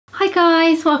Hi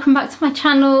guys, welcome back to my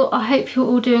channel. I hope you're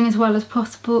all doing as well as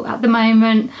possible at the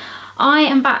moment. I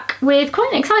am back with quite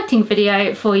an exciting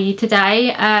video for you today.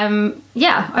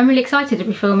 Yeah, I'm really excited to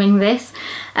be filming this.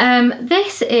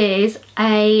 This is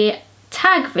a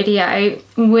tag video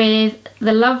with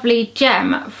the lovely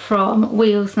Gem from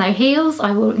Wheels No Heels.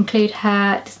 I will include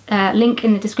her link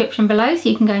in the description below so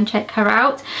you can go and check her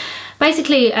out.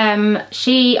 Basically,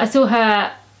 I saw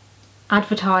her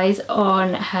advertise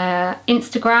on her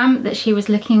Instagram that she was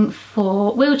looking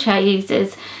for wheelchair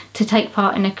users to take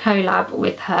part in a collab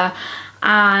with her,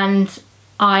 and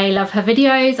I love her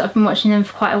videos. I've been watching them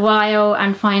for quite a while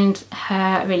and find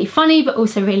her really funny but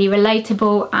also really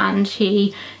relatable, and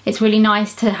it's really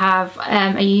nice to have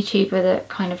a YouTuber that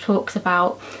kind of talks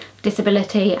about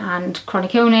disability and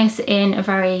chronic illness in a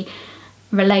very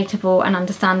relatable and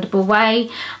understandable way.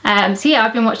 So yeah,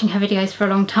 I've been watching her videos for a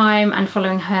long time and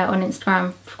following her on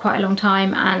Instagram for quite a long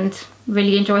time and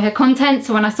really enjoy her content.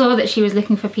 So when I saw that she was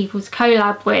looking for people to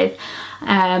collab with,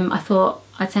 I thought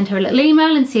I'd send her a little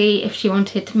email and see if she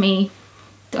wanted to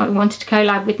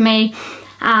collab with me,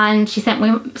 and she sent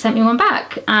me one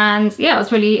back, and yeah, I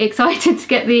was really excited to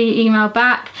get the email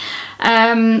back.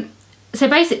 So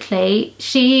basically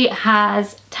she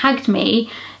has tagged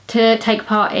me to take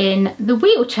part in the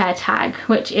wheelchair tag,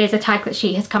 which is a tag that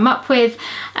she has come up with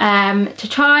to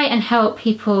try and help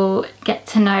people get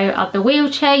to know other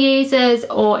wheelchair users,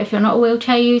 or if you're not a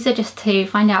wheelchair user, just to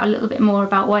find out a little bit more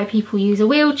about why people use a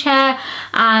wheelchair,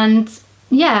 and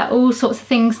yeah, all sorts of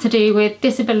things to do with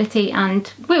disability and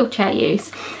wheelchair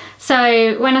use.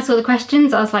 So when I saw the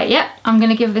questions, I was like, yep, I'm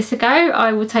gonna give this a go.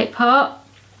 I will take part.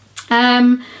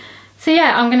 So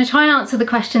yeah, I'm gonna try and answer the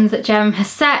questions that Gem has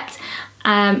set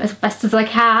as best as I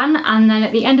can, and then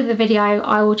at the end of the video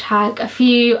I will tag a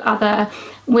few other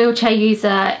wheelchair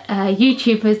user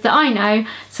YouTubers that I know,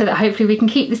 so that hopefully we can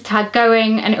keep this tag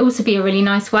going, and it'll also be a really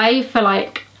nice way for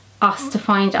like us to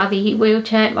find other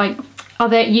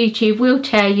YouTube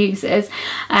wheelchair users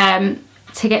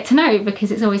to get to know,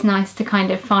 because it's always nice to kind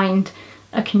of find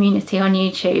a community on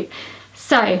YouTube.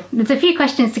 So there's a few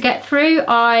questions to get through.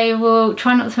 I will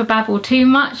try not to babble too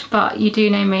much, but you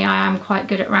do know me, I am quite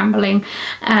good at rambling.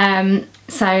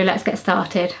 So let's get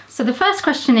started. So the first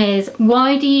question is,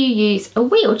 why do you use a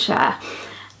wheelchair?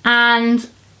 And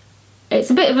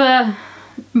it's a bit of a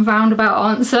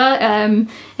roundabout answer.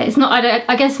 It's not,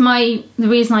 I guess the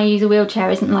reason I use a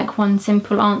wheelchair isn't like one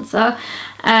simple answer.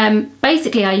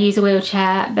 Basically I use a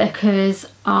wheelchair because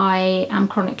I am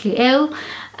chronically ill.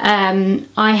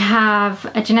 I have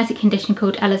a genetic condition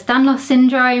called Ehlers-Danlos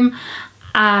syndrome,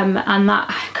 and that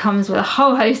comes with a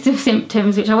whole host of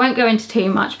symptoms which I won't go into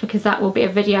too much because that will be a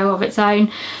video of its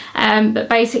own. But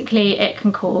basically it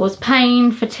can cause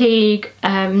pain, fatigue,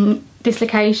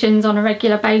 dislocations on a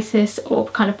regular basis, or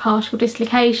kind of partial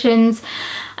dislocations,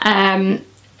 and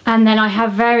then I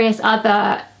have various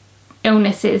other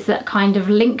illnesses that kind of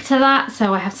link to that.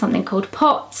 So I have something called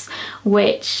POTS,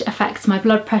 which affects my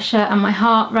blood pressure and my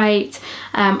heart rate.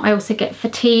 I also get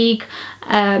fatigue,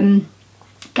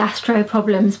 gastro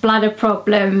problems, bladder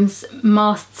problems,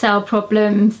 mast cell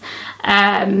problems,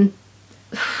 a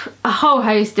whole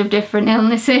host of different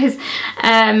illnesses.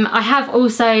 I have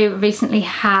also recently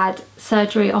had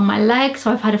surgery on my leg,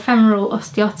 so I've had a femoral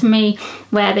osteotomy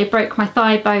where they broke my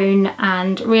thigh bone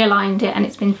and realigned it, and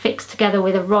it's been fixed together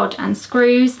with a rod and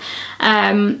screws.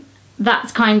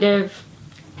 That's kind of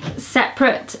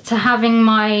separate to having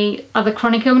my other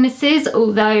chronic illnesses,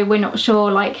 although we're not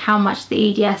sure like how much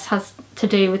the EDS has to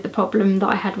do with the problem that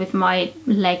I had with my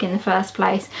leg in the first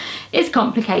place. It's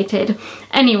complicated.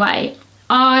 Anyway,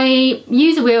 I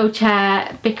use a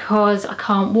wheelchair because I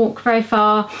can't walk very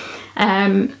far.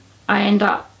 I end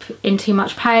up in too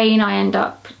much pain, I end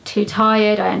up too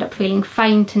tired, I end up feeling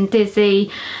faint and dizzy,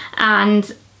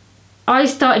 and I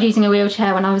started using a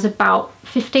wheelchair when I was about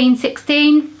 15,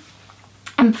 16.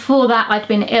 And before that I'd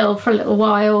been ill for a little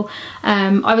while.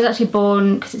 I was actually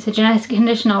born, because it's a genetic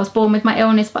condition, I was born with my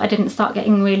illness, but I didn't start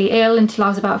getting really ill until I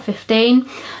was about 15.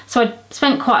 So I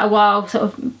spent quite a while sort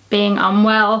of being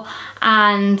unwell,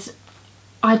 and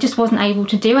I just wasn't able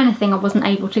to do anything. I wasn't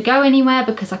able to go anywhere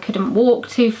because I couldn't walk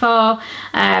too far.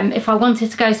 If I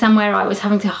wanted to go somewhere, I was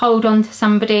having to hold on to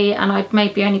somebody, and I'd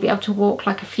maybe only be able to walk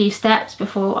like a few steps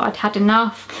before I'd had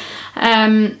enough.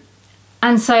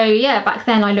 And so yeah, back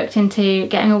then I looked into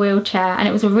getting a wheelchair, and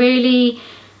it was a really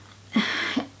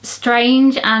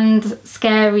strange and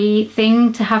scary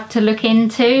thing to have to look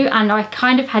into, and I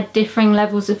kind of had differing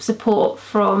levels of support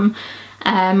from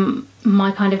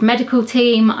my kind of medical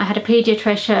team. I had a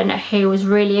paediatrician who was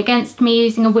really against me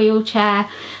using a wheelchair,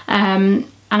 and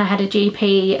I had a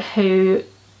GP who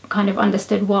kind of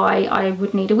understood why I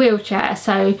would need a wheelchair.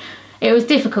 So it was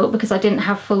difficult because I didn't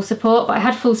have full support, but I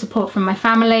had full support from my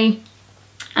family.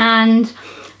 And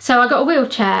so I got a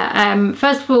wheelchair.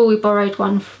 First of all, we borrowed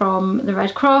one from the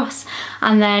Red Cross,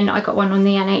 and then I got one on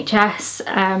the NHS,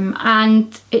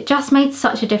 and it just made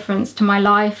such a difference to my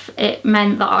life. It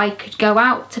meant that I could go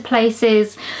out to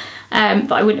places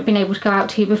that I wouldn't have been able to go out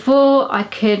to before. I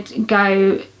could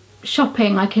go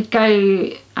shopping, I could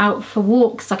go out for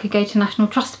walks, I could go to National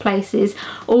Trust places,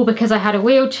 all because I had a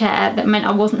wheelchair. That meant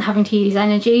I wasn't having to use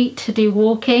energy to do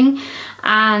walking.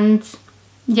 And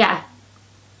yeah,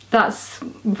 that's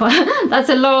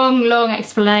a long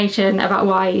explanation about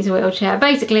why I use a wheelchair.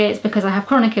 Basically, it's because I have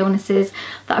chronic illnesses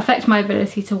that affect my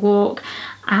ability to walk,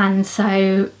 and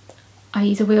so I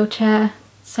use a wheelchair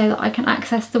so that I can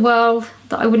access the world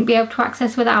that I wouldn't be able to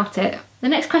access without it. The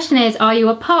next question is, are you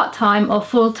a part-time or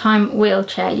full-time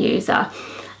wheelchair user?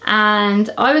 And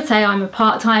I would say I'm a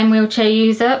part-time wheelchair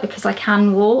user because I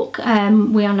can walk.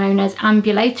 We are known as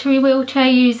ambulatory wheelchair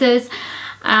users,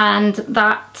 and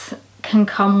that can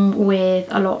come with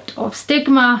a lot of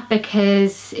stigma,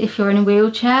 because if you're in a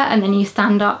wheelchair and then you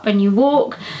stand up and you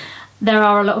walk, there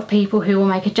are a lot of people who will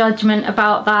make a judgment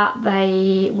about that.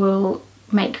 They will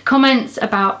make comments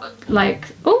about, like,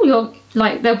 oh, you're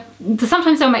like,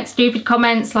 sometimes they'll make stupid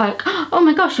comments like, oh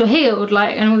my gosh, you're healed,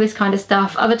 like, and all this kind of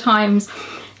stuff. Other times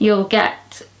you'll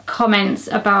get comments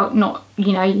about, not,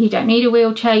 you know, you don't need a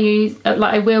wheelchair,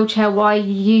 like a wheelchair, why are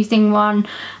you using one,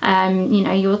 you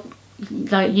know, you're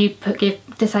like, you give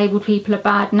disabled people a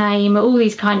bad name, all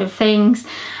these kind of things.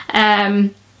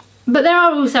 But there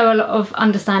are also a lot of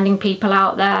understanding people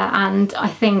out there, and I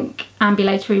think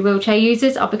ambulatory wheelchair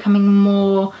users are becoming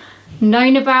more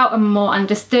known about and more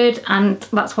understood, and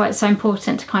that's why it's so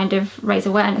important to kind of raise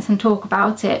awareness and talk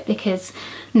about it, because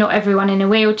not everyone in a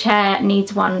wheelchair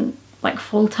needs one like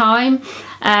full time.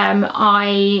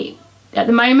 At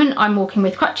the moment I'm walking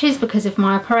with crutches because of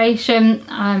my operation.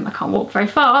 I can't walk very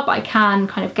far, but I can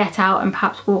kind of get out and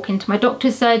perhaps walk into my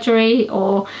doctor's surgery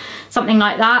or something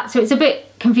like that. So it's a bit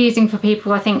confusing for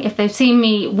people, I think, if they've seen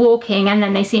me walking and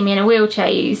then they see me in a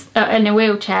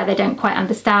wheelchair they don't quite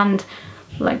understand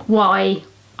like why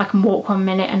I can walk 1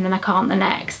 minute and then I can't the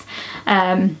next.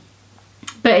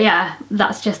 But yeah,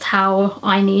 that's just how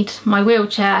I need my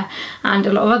wheelchair, and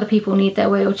a lot of other people need their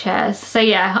wheelchairs. So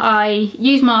yeah, I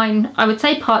use mine, I would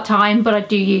say part-time, but I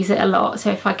do use it a lot.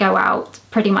 So if I go out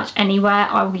pretty much anywhere,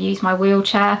 I will use my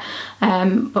wheelchair.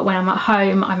 But when I'm at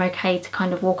home, I'm okay to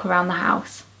kind of walk around the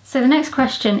house. So the next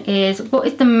question is, what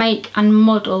is the make and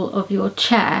model of your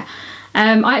chair?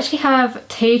 I actually have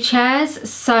two chairs.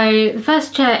 So the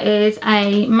first chair is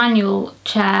a manual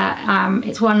chair.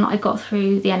 It's one that I got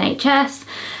through the NHS.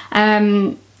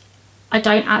 I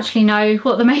don't actually know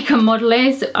what the make and model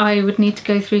is. I would need to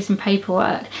go through some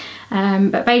paperwork.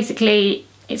 But basically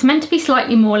it's meant to be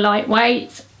slightly more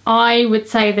lightweight. I would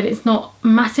say that it's not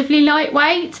massively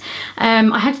lightweight.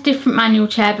 I had a different manual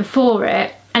chair before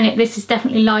it, and this is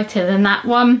definitely lighter than that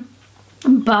one.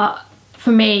 But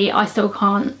for me, I still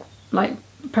can't like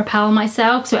propel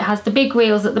myself. So it has the big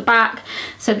wheels at the back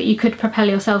so that you could propel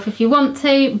yourself if you want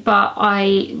to, but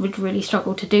I would really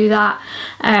struggle to do that.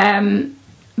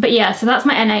 But yeah, so that's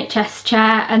my NHS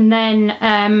chair. And then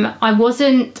I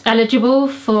wasn't eligible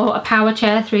for a power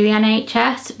chair through the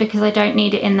NHS because I don't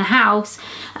need it in the house.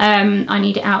 I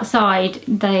need it outside.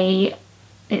 I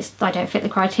don't fit the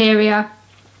criteria.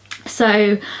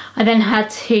 So I then had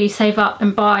to save up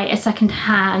and buy a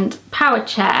second-hand power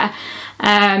chair.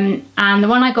 And the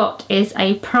one I got is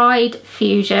a Pride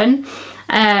Fusion.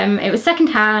 It was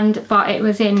second-hand, but it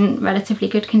was in relatively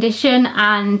good condition,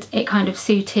 and it kind of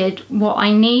suited what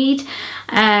I need.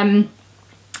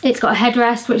 It's got a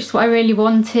headrest, which is what I really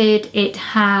wanted. It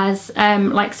has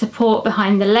like support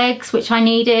behind the legs, which I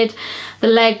needed. The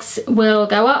legs will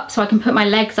go up, so I can put my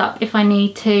legs up if I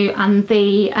need to, and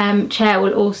the chair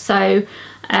will also,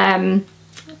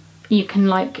 you can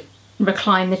like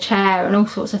recline the chair and all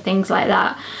sorts of things like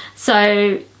that.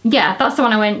 So yeah, that's the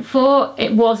one I went for.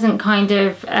 It wasn't kind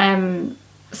of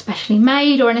specially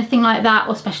made or anything like that,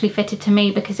 or specially fitted to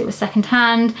me because it was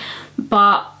second-hand,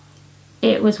 but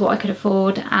it was what I could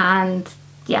afford, and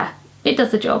yeah, it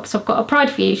does the job. So I've got a Pride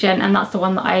Fusion, and that's the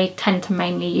one that I tend to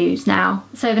mainly use now.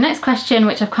 So the next question,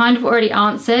 which I've kind of already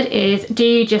answered, is do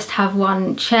you just have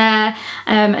one chair?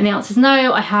 And the answer is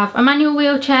no. I have a manual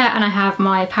wheelchair and I have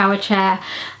my power chair.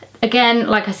 Again,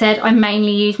 like I said, I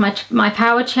mainly use my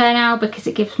power chair now because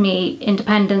it gives me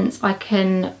independence. I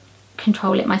can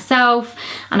control it myself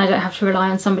and I don't have to rely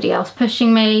on somebody else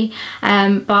pushing me,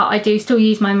 but I do still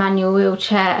use my manual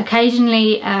wheelchair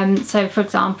occasionally. So for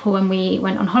example, when we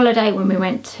went on holiday, when we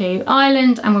went to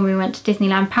Ireland and when we went to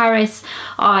Disneyland Paris,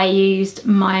 I used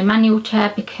my manual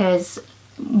chair because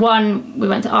one, we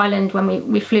went to Ireland when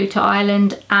we flew to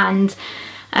Ireland, and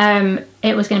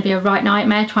it was going to be a right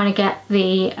nightmare trying to get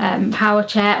the power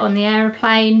chair on the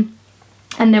aeroplane.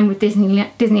 And then with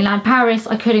Disneyland Paris,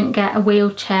 I couldn't get a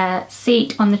wheelchair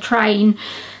seat on the train,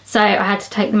 so I had to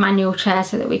take the manual chair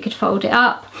so that we could fold it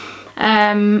up.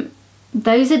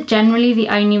 Those are generally the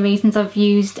only reasons I've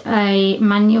used a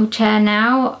manual chair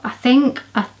now. I think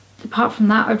apart from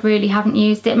that, I really haven't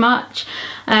used it much.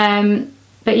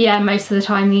 But yeah, most of the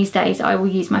time these days I will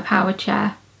use my power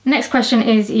chair. Next question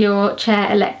is your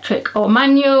chair electric or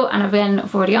manual? And again,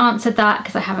 I've already answered that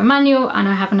because I have a manual and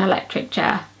I have an electric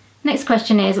chair. Next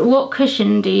question is, what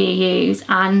cushion do you use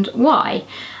and why?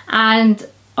 And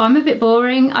I'm a bit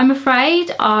boring, I'm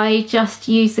afraid. I just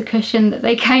use the cushion that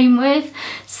they came with.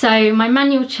 So my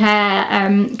manual chair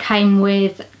came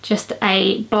with just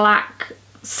a black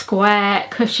square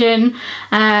cushion,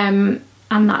 and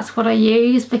that's what I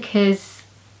use because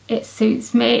it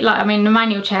suits me. Like, I mean, the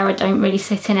manual chair I don't really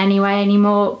sit in anyway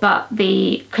anymore, but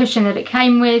the cushion that it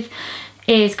came with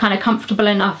is kind of comfortable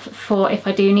enough for if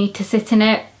I do need to sit in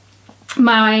it.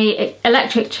 My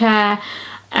electric chair,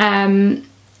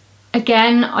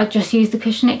 again, I just use the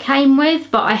cushion it came with,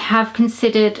 but I have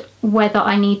considered whether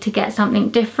I need to get something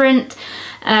different,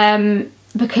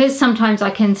 because sometimes I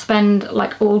can spend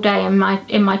like all day in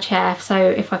my chair. So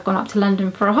if I've gone up to London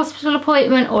for a hospital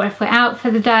appointment or if we're out for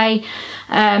the day,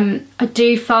 I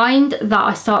do find that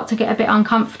I start to get a bit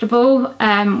uncomfortable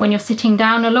when you're sitting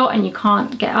down a lot and you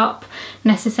can't get up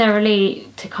necessarily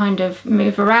to kind of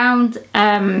move around.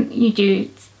 You do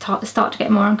start to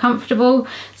get more uncomfortable.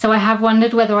 So I have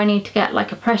wondered whether I need to get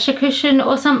like a pressure cushion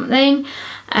or something.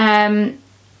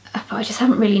 But I just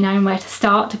haven't really known where to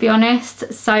start, to be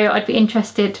honest. So I'd be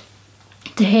interested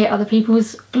to hear other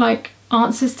people's like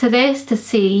answers to this, to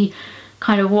see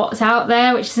kind of what's out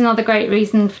there, which is another great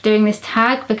reason for doing this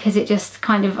tag, because it just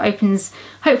kind of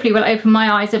hopefully will open my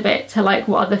eyes a bit to like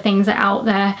what other things are out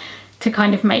there to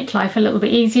kind of make life a little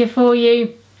bit easier for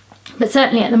you. But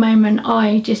certainly at the moment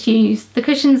I just use the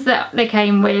cushions that they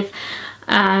came with.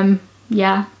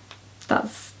 Yeah,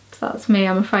 that's me.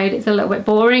 I'm afraid it's a little bit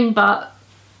boring, but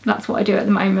that's what I do at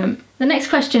the moment. The next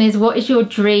question is, what is your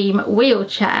dream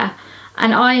wheelchair?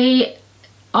 And I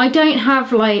don't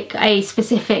have like a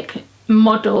specific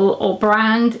model or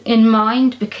brand in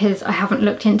mind because I haven't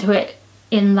looked into it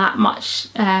in that much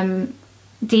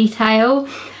detail,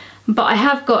 but I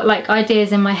have got like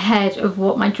ideas in my head of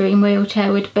what my dream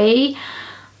wheelchair would be.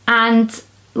 And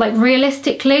like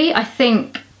realistically, I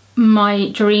think my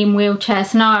dream wheelchair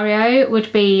scenario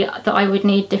would be that I would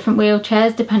need different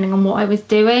wheelchairs depending on what I was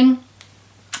doing.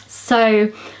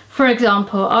 So for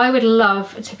example, I would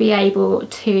love to be able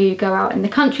to go out in the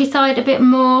countryside a bit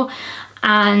more,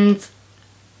 and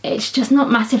it's just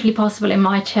not massively possible in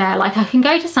my chair. Like, I can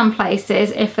go to some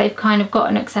places if they've kind of got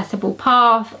an accessible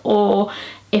path, or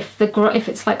if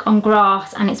it's like on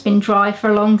grass and it's been dry for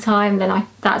a long time, then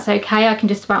that's okay. I can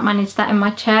just about manage that in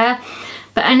my chair.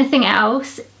 But anything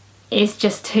else is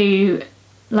just too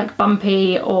like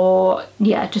bumpy, or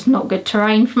yeah, just not good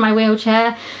terrain for my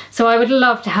wheelchair. So I would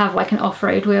love to have like an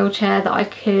off-road wheelchair that I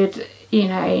could, you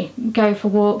know, go for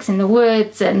walks in the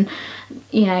woods and,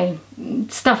 you know,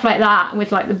 stuff like that,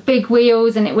 with like the big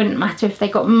wheels, and it wouldn't matter if they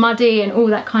got muddy and all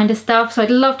that kind of stuff. So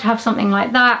I'd love to have something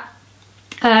like that.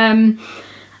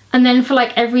 And then for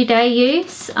like everyday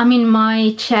use, I mean,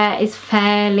 my chair is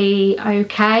fairly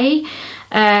okay.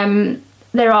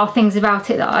 There are things about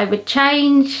it that I would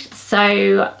change,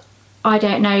 so I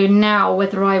don't know now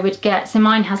whether I would get, so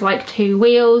mine has like 2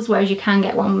 wheels, whereas you can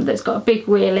get one that's got a big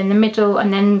wheel in the middle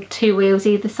and then 2 wheels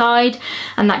either side,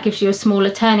 and that gives you a smaller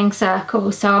turning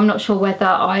circle. So I'm not sure whether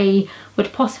I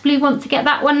would possibly want to get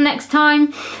that one next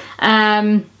time.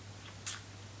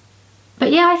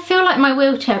 But yeah, I feel like my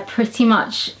wheelchair pretty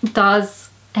much does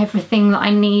everything that I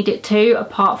need it to,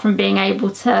 apart from being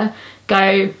able to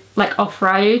go like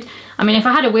off-road. I mean, if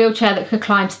I had a wheelchair that could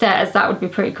climb stairs, that would be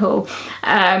pretty cool.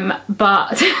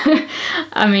 But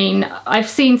I mean, I've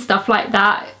seen stuff like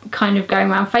that kind of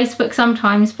going around Facebook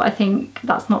sometimes, but I think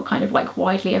that's not kind of like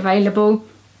widely available.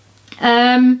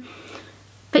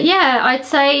 But yeah, I'd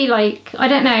say, like, I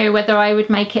don't know whether I would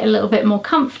make it a little bit more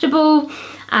comfortable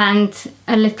and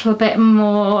a little bit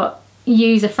more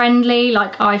user-friendly.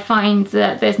 Like, I find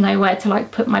that there's nowhere to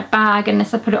like put my bag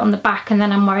unless I put it on the back, and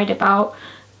then I'm worried about,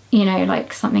 you know,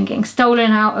 like something getting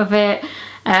stolen out of it.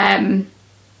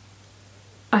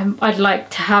 I'd like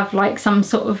to have like some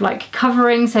sort of like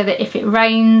covering so that if it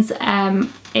rains,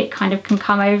 it kind of can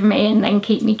come over me and then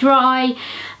keep me dry.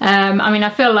 I mean, I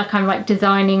feel like I'm like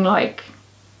designing like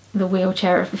the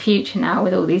wheelchair of the future now,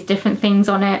 with all these different things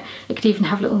on it. It could even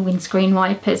have little windscreen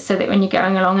wipers so that when you're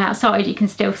going along outside you can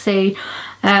still see.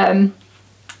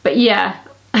 But yeah,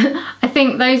 I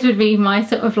think those would be my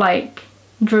sort of like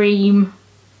dream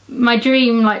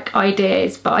like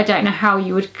ideas, but I don't know how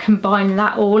you would combine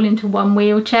that all into one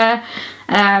wheelchair.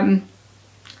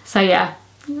 So yeah,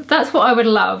 that's what I would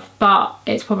love, but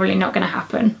it's probably not going to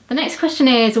happen. The next question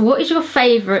is, what is your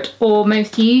favourite or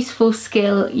most useful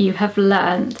skill you have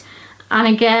learned? And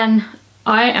again,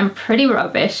 I am pretty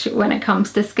rubbish when it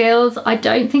comes to skills. I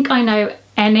don't think I know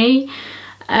any.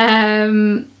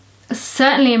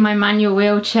 Certainly in my manual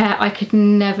wheelchair I could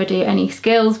never do any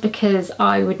skills because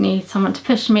I would need someone to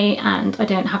push me, and I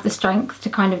don't have the strength to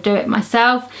kind of do it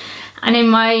myself. And in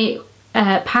my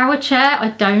power chair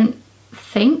I don't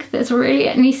think there's really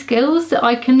any skills that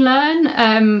I can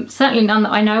learn. Certainly none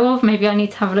that I know of. Maybe I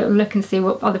need to have a little look and see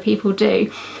what other people do.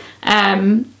 I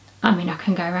mean, I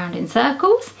can go around in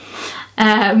circles.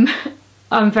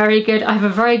 I'm very good. I have a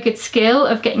very good skill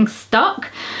of getting stuck.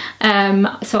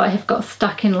 So I have got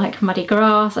stuck in like muddy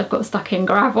grass, I've got stuck in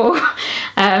gravel,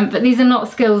 but these are not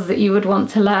skills that you would want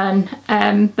to learn.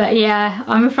 But yeah,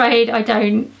 I'm afraid I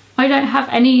don't have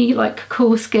any like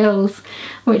cool skills,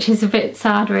 which is a bit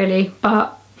sad really,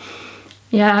 but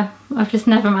yeah, I've just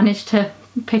never managed to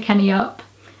pick any up.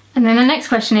 And then the next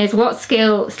question is, what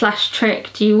skill /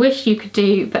 trick do you wish you could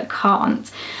do but can't?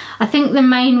 I think the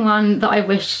main one that I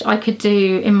wish I could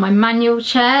do in my manual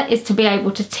chair is to be able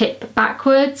to tip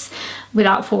backwards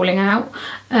without falling out,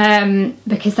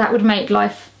 because that would make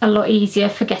life a lot easier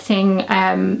for getting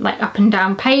like up and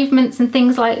down pavements and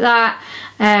things like that.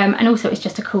 And also it's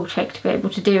just a cool trick to be able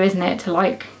to do, isn't it? To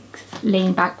like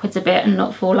lean backwards a bit and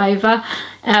not fall over.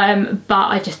 But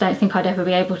I just don't think I'd ever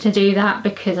be able to do that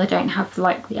because I don't have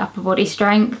like the upper body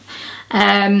strength.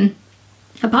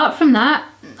 Apart from that,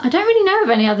 I don't really know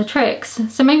of any other tricks,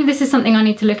 so maybe this is something I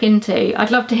need to look into. I'd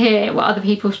love to hear what other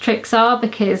people's tricks are,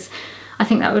 because I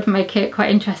think that would make it quite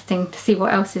interesting to see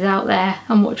what else is out there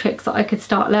and what tricks that I could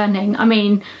start learning. I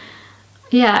mean,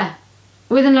 yeah,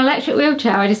 with an electric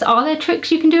wheelchair, are there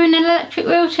tricks you can do in an electric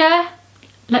wheelchair?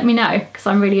 Let me know, because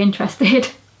I'm really interested.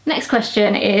 Next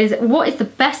question is, what is the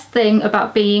best thing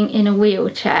about being in a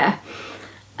wheelchair?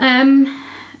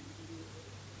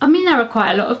 I mean, there are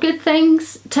quite a lot of good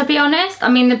things, to be honest. I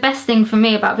mean, the best thing for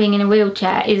me about being in a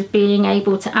wheelchair is being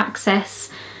able to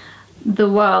access the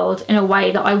world in a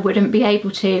way that I wouldn't be able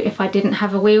to if I didn't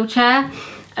have a wheelchair.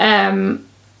 And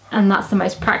that's the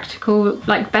most practical,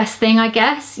 like, best thing, I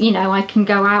guess. You know, I can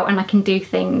go out and I can do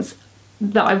things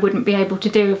that I wouldn't be able to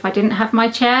do if I didn't have my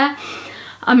chair.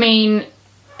 I mean,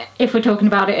 if we're talking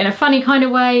about it in a funny kind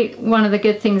of way, one of the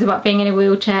good things about being in a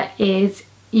wheelchair is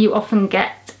you often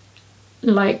get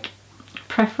like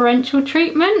preferential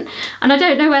treatment, and I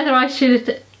don't know whether I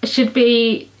should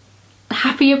be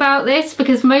happy about this,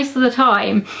 because most of the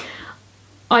time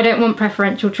I don't want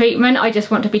preferential treatment, I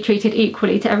just want to be treated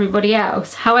equally to everybody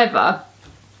else. However,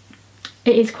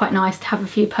 it is quite nice to have a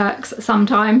few perks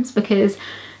sometimes, because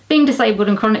being disabled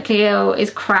and chronically ill is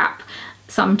crap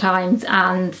sometimes,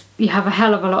 and you have a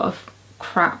hell of a lot of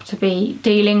crap to be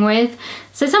dealing with.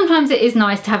 So sometimes it is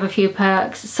nice to have a few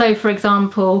perks. So for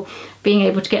example, being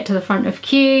able to get to the front of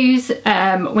queues.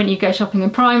 When you go shopping in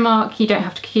Primark, you don't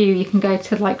have to queue, you can go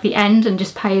to like the end and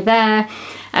just pay there.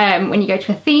 When you go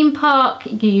to a theme park,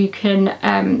 you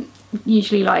can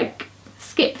usually like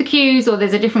skip the queues, or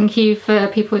there's a different queue for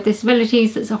people with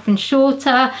disabilities that's often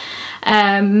shorter.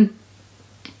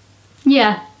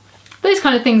 Yeah, those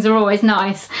kind of things are always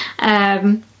nice.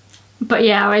 But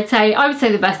yeah, I would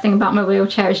say the best thing about my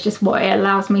wheelchair is just what it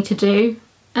allows me to do.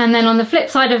 And then on the flip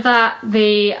side of that,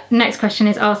 the next question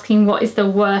is asking, what is the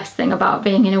worst thing about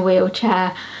being in a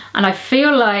wheelchair? And I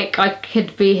feel like I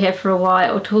could be here for a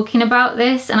while talking about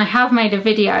this, and I have made a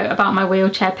video about my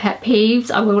wheelchair pet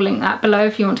peeves. I will link that below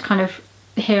if you want to kind of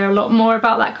hear a lot more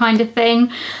about that kind of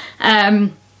thing.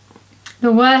 The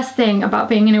worst thing about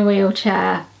being in a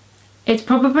wheelchair is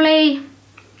probably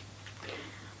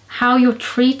how you're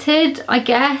treated, I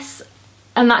guess.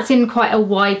 And that's in quite a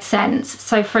wide sense.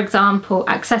 So for example,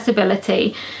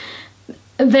 accessibility.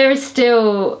 There is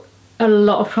still a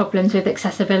lot of problems with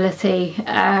accessibility,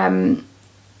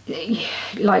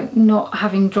 like not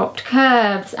having dropped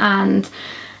curbs, and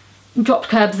dropped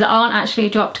curbs that aren't actually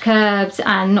dropped curbs,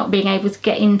 and not being able to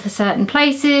get into certain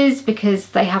places because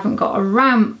they haven't got a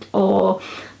ramp or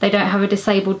they don't have a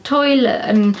disabled toilet.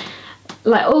 And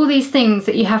like all these things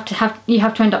that you have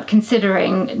to end up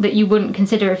considering that you wouldn't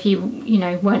consider if you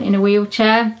know, weren't in a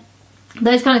wheelchair.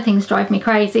 Those kind of things drive me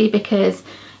crazy, because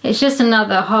it's just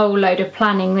another whole load of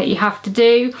planning that you have to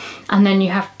do, and then you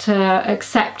have to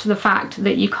accept the fact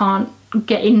that you can't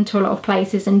get into a lot of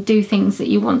places and do things that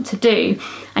you want to do,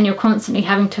 and you're constantly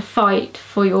having to fight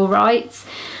for your rights.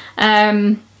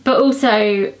 But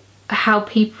also how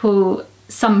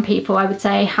some people I would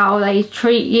say, how they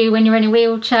treat you when you're in a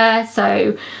wheelchair.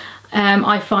 So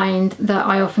I find that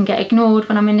I often get ignored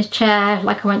when I'm in a chair.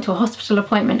 Like I went to a hospital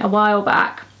appointment a while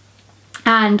back,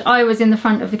 and I was in the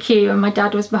front of the queue and my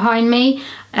dad was behind me,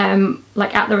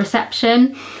 like at the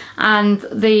reception, and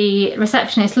the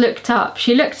receptionist looked up,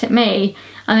 she looked at me,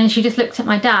 and then she just looked at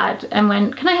my dad and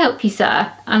went, "Can I help you,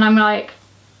 sir?" And I'm like,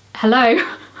 hello,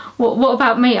 what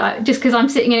about me? Just because I'm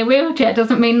sitting in a wheelchair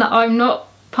doesn't mean that I'm not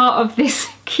part of this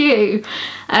queue.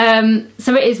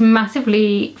 So it is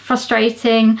massively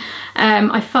frustrating.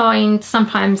 I find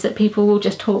sometimes that people will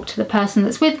just talk to the person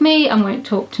that's with me and won't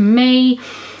talk to me.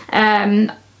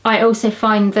 I also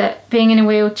find that being in a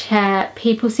wheelchair,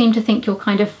 people seem to think you're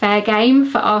kind of fair game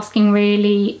for asking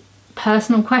really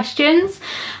personal questions.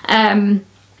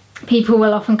 People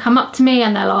will often come up to me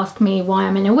and they'll ask me why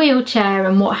I'm in a wheelchair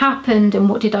and what happened and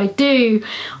what did I do,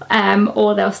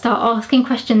 or they'll start asking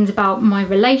questions about my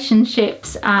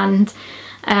relationships and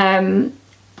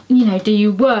you know, do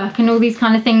you work, and all these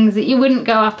kind of things that you wouldn't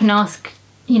go up and ask,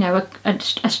 you know,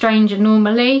 a stranger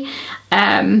normally.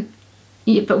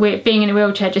 But being in a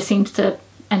wheelchair just seems to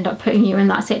end up putting you in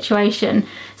that situation.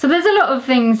 So there's a lot of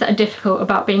things that are difficult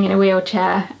about being in a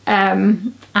wheelchair,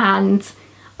 and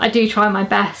I do try my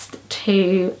best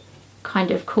to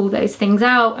kind of call those things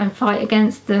out and fight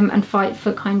against them and fight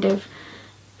for kind of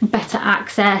better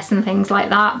access and things like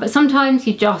that. But sometimes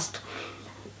you just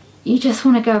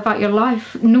want to go about your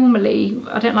life normally.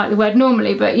 I don't like the word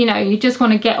normally, but you know, you just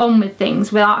want to get on with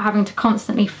things without having to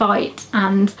constantly fight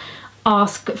and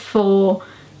ask for,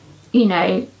 you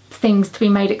know, things to be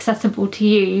made accessible to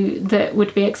you that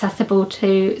would be accessible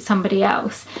to somebody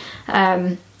else.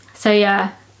 So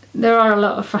yeah, there are a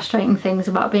lot of frustrating things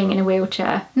about being in a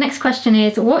wheelchair. Next question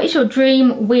is, what is your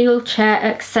dream wheelchair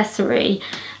accessory?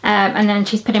 And then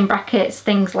she's put in brackets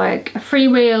things like a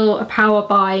Freewheel, a power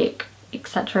bike,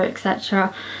 etc,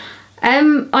 etc.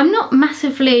 I'm not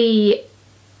massively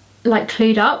like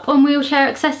clued up on wheelchair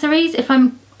accessories, if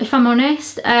I'm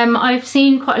honest. I've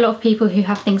seen quite a lot of people who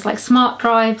have things like smart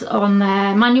drives on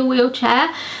their manual wheelchair,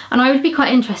 and I would be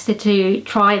quite interested to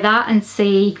try that and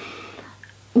see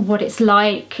what it's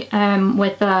like,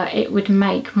 whether it would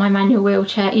make my manual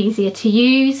wheelchair easier to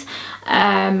use,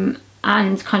 and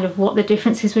kind of what the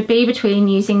differences would be between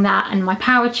using that and my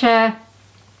power chair.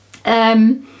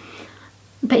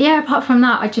 But yeah, apart from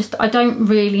that, I don't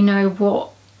really know what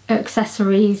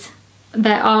accessories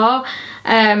there are.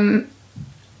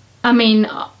 I mean,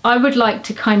 I would like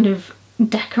to kind of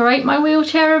decorate my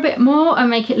wheelchair a bit more and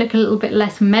make it look a little bit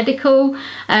less medical.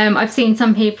 I've seen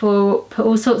some people put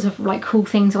all sorts of like cool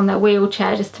things on their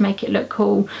wheelchair just to make it look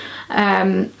cool.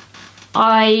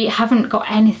 I haven't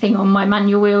got anything on my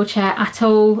manual wheelchair at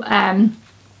all.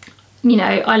 You know,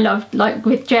 I love, like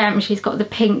with Gem, she's got the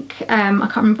pink, I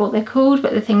can't remember what they're called,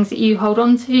 but the things that you hold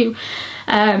on to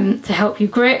help you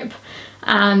grip,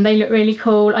 and they look really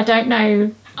cool. I don't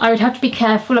know, I would have to be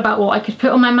careful about what I could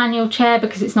put on my manual chair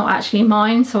because it's not actually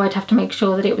mine, so I'd have to make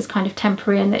sure that it was kind of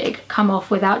temporary and that it could come off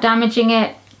without damaging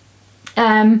it.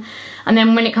 And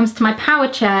then when it comes to my power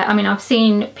chair, I mean, I've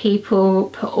seen people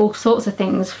put all sorts of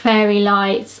things, fairy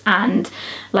lights and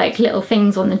like little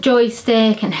things on the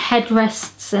joystick and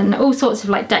headrests and all sorts of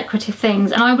like decorative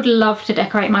things, and I would love to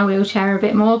decorate my wheelchair a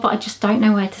bit more, but I just don't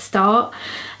know where to start.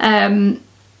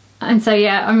 And so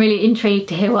yeah, I'm really intrigued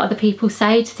to hear what other people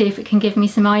say, to see if it can give me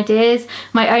some ideas.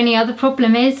 My only other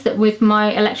problem is that with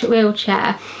my electric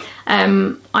wheelchair,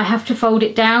 I have to fold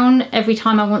it down every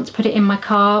time I want to put it in my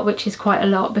car, which is quite a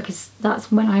lot because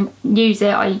that's when I use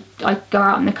it. I go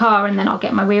out in the car and then I'll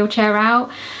get my wheelchair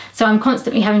out. So I'm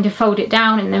constantly having to fold it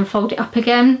down and then fold it up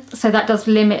again. So that does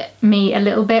limit me a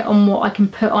little bit on what I can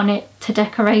put on it to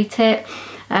decorate it,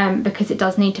 because it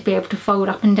does need to be able to fold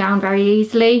up and down very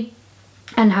easily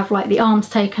and have like the arms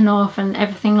taken off and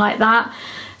everything like that.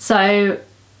 So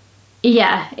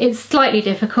yeah, it's slightly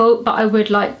difficult, but I would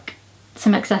like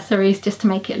some accessories just to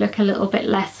make it look a little bit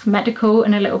less medical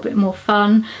and a little bit more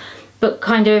fun. But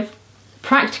kind of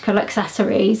practical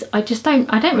accessories, I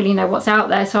don't really know what's out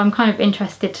there, so I'm kind of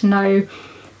interested to know,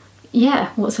 yeah,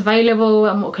 what's available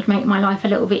and what could make my life a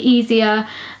little bit easier.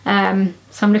 So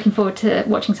I'm looking forward to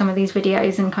watching some of these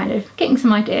videos and kind of getting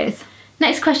some ideas.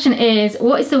 Next question is,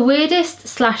 what is the weirdest /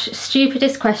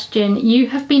 stupidest question you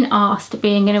have been asked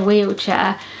being in a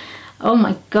wheelchair? Oh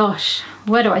my gosh,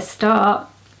 where do I start?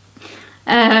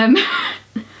 Oh,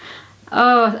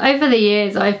 over the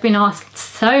years I've been asked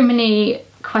so many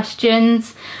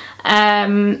questions. I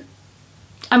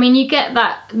mean, you get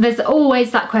that, there's always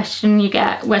that question you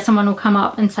get where someone will come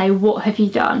up and say, what have you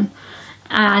done?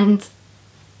 And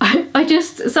I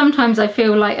just, sometimes I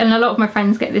feel like, and a lot of my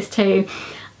friends get this too,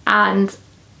 and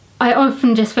I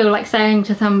often just feel like saying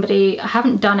to somebody, I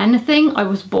haven't done anything, I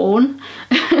was born.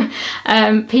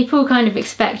 People kind of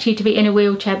expect you to be in a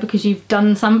wheelchair because you've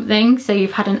done something, so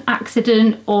you've had an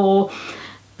accident or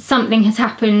something has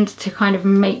happened to kind of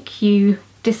make you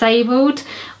disabled,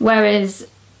 whereas,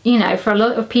 you know, for a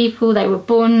lot of people they were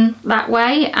born that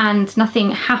way and nothing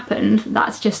happened.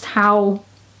 That's just how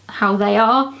they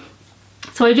are.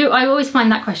 So I always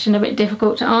find that question a bit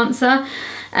difficult to answer.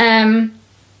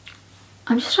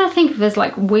 I'm just trying to think if there's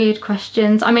like weird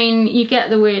questions. I mean, you get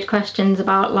the weird questions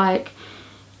about like,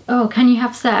 oh, can you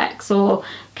have sex, or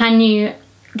can you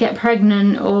get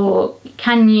pregnant, or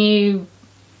can you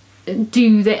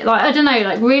do that? Like, I don't know,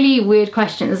 like really weird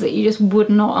questions that you just would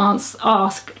not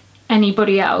ask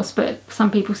anybody else, but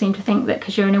some people seem to think that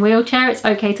because you're in a wheelchair it's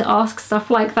okay to ask stuff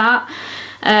like that.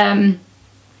 I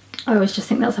always just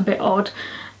think that's a bit odd.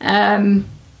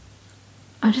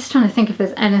 I'm just trying to think if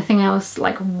there's anything else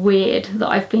like weird that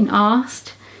I've been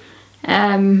asked.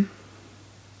 I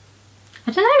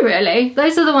don't know really.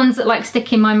 Those are the ones that like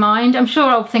stick in my mind. I'm sure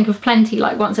I'll think of plenty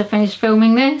like once I've finished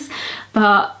filming this,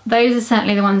 but those are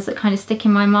certainly the ones that kind of stick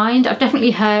in my mind. I've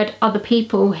definitely heard other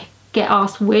people get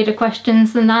asked weirder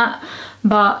questions than that,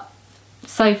 but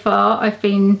so far I've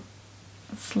been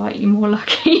slightly more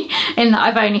lucky in that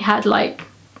I've only had like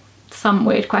some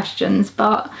weird questions,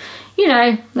 but you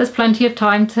know, there's plenty of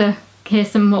time to hear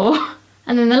some more.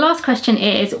 And then the last question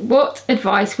is, what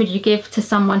advice would you give to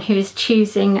someone who is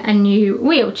choosing a new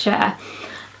wheelchair?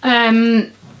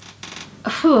 I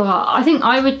think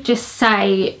I would just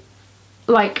say,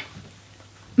 like,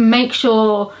 make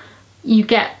sure you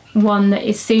get one that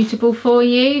is suitable for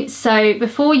you. So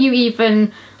before you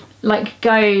even like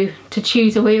go to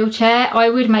choose a wheelchair, I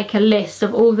would make a list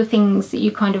of all the things that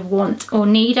you kind of want or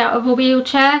need out of a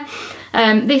wheelchair.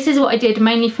 This is what I did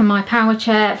mainly for my power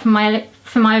chair. For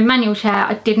my manual chair,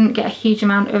 I didn't get a huge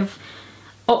amount of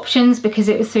options because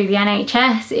it was through the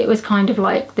NHS. It was kind of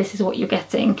like, this is what you're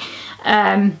getting.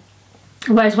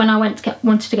 Whereas when I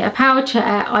wanted to get a power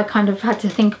chair, I kind of had to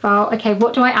think about, okay,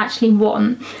 what do I actually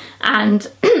want? And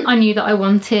I knew that I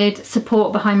wanted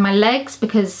support behind my legs,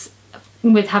 because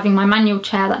with having my manual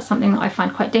chair, that's something that I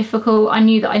find quite difficult. I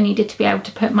knew that I needed to be able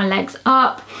to put my legs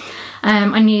up.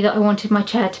 I knew that I wanted my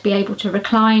chair to be able to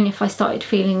recline if I started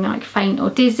feeling like faint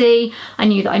or dizzy. I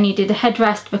knew that I needed a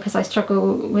headrest because I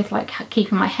struggle with like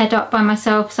keeping my head up by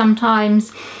myself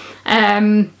sometimes.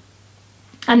 And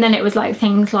then it was like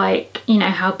things like, you know,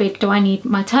 how big do I need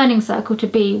my turning circle to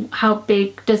be? How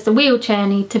big does the wheelchair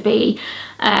need to be?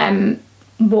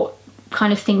 What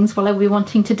kind of things will I be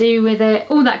wanting to do with it?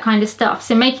 All that kind of stuff.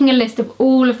 So making a list of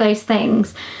all of those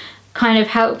things kind of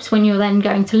helps when you're then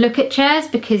going to look at chairs,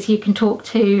 because you can talk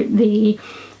to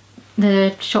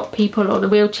the shop people or the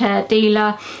wheelchair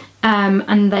dealer,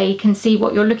 and they can see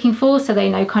what you're looking for, so they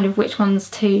know kind of which ones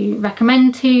to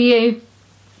recommend to you.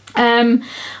 And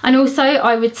also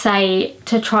I would say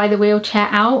to try the wheelchair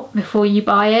out before you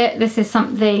buy it. This is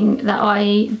something that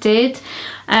I did.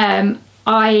 I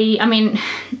mean,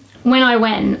 when I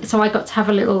went, so I got to have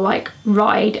a little like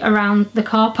ride around the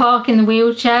car park in the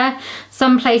wheelchair.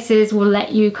 Some places will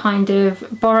let you kind of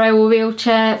borrow a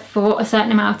wheelchair for a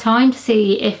certain amount of time to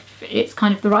see if it's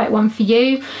kind of the right one for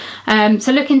you.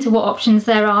 So look into what options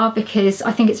there are, because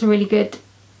I think it's a really good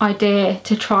idea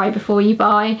to try before you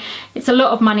buy. It's a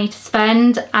lot of money to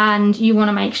spend, and you want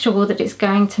to make sure that it's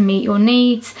going to meet your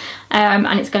needs,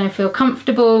 and it's going to feel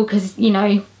comfortable, because, you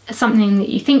know, something that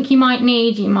you think you might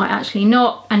need, you might actually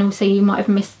not, and also you might have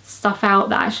missed stuff out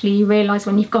that actually you realise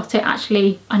when you've got it,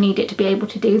 actually I need it to be able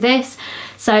to do this.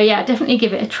 So yeah, definitely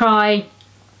give it a try,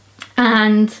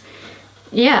 and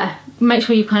yeah, make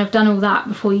sure you've kind of done all that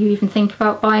before you even think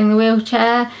about buying the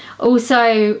wheelchair.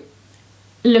 Also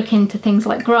look into things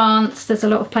like grants. There's a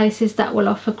lot of places that will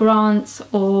offer grants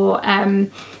or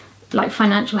like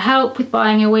financial help with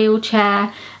buying a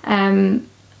wheelchair.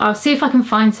 I'll see if I can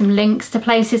find some links to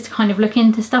places to kind of look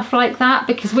into stuff like that,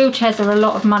 because wheelchairs are a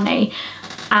lot of money,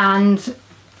 and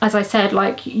as I said,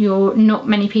 like, not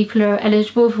many people are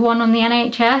eligible for one on the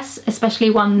NHS, especially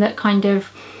one that kind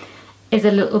of is a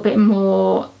little bit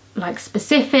more like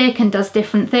specific and does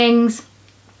different things.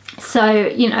 So,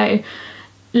 you know,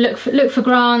 look for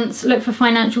grants, look for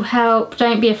financial help.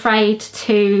 Don't be afraid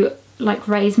to like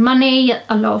raise money.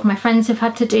 A lot of my friends have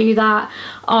had to do that.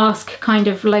 Ask kind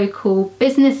of local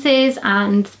businesses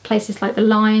and places like the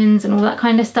Lions and all that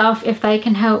kind of stuff if they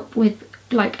can help with,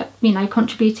 like, you know,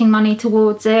 contributing money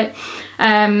towards it.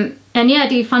 And yeah,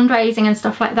 do fundraising and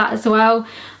stuff like that as well.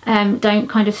 Don't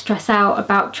kind of stress out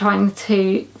about trying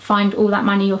to find all that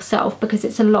money yourself, because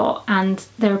it's a lot, and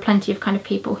there are plenty of kind of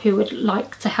people who would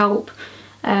like to help,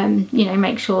 you know,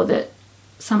 make sure that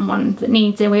someone that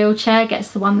needs a wheelchair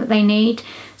gets the one that they need.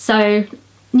 So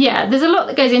yeah, there's a lot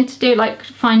that goes into like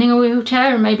finding a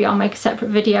wheelchair, and maybe I'll make a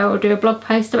separate video or do a blog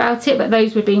post about it, but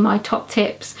those would be my top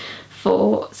tips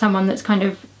for someone that's kind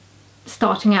of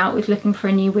starting out with looking for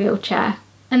a new wheelchair.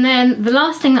 And then the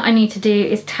last thing that I need to do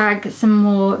is tag some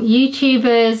more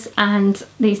YouTubers, and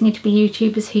these need to be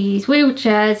YouTubers who use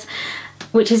wheelchairs,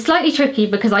 which is slightly tricky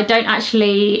because I don't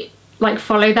actually like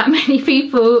follow that many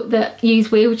people that use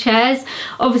wheelchairs.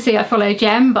 Obviously I follow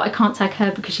Jem, but I can't tag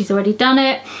her because she's already done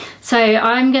it. So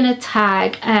I'm gonna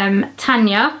tag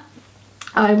Tanya.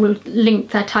 I will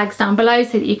link their tags down below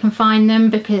so that you can find them,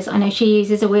 because I know she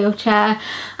uses a wheelchair,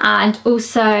 and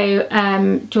also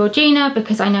Georgina,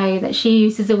 because I know that she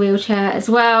uses a wheelchair as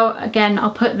well. Again,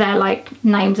 I'll put their like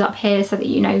names up here so that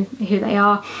you know who they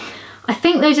are. I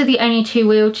think those are the only two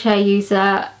wheelchair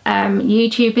user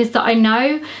YouTubers that I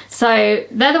know. So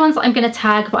they're the ones that I'm going to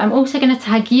tag, but I'm also going to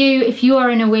tag you if you are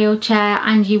in a wheelchair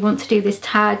and you want to do this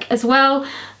tag as well.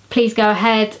 Please go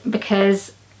ahead,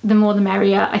 because the more the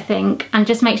merrier, I think. And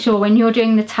just make sure when you're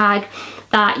doing the tag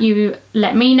that you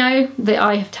let me know that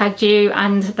I have tagged you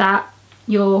and that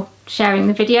you're sharing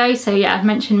the video. So yeah,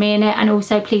 mention me in it, and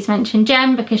also please mention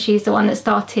Jem, because she's the one that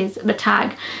started the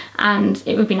tag, and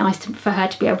it would be nice for her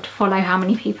to be able to follow how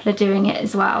many people are doing it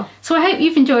as well. So I hope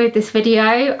you've enjoyed this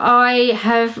video. I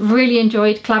have really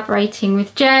enjoyed collaborating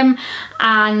with Jem,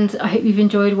 and I hope you've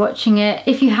enjoyed watching it.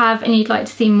 If you have and you'd like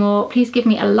to see more, please give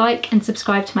me a like and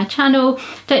subscribe to my channel.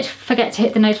 Don't forget to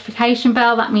hit the notification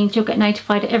bell. That means you'll get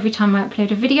notified every time I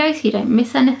upload a video so you don't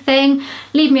miss anything.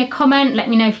 Leave me a comment, let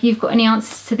me know if you've got any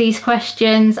answers to these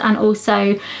questions, and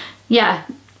also, yeah,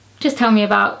 just tell me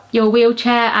about your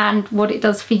wheelchair and what it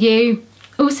does for you.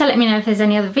 Also let me know if there's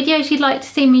any other videos you'd like to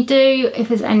see me do, if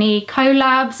there's any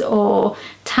collabs or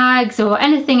tags or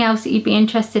anything else that you'd be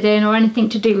interested in, or anything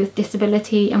to do with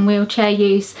disability and wheelchair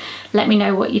use. Let me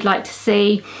know what you'd like to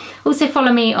see. Also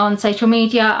follow me on social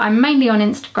media. I'm mainly on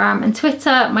Instagram and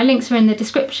Twitter. My links are in the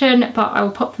description, but I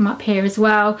will pop them up here as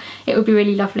well. It would be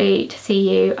really lovely to see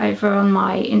you over on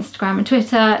my Instagram and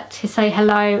Twitter, to say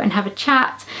hello and have a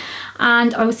chat.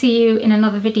 And I will see you in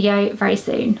another video very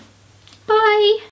soon. Bye!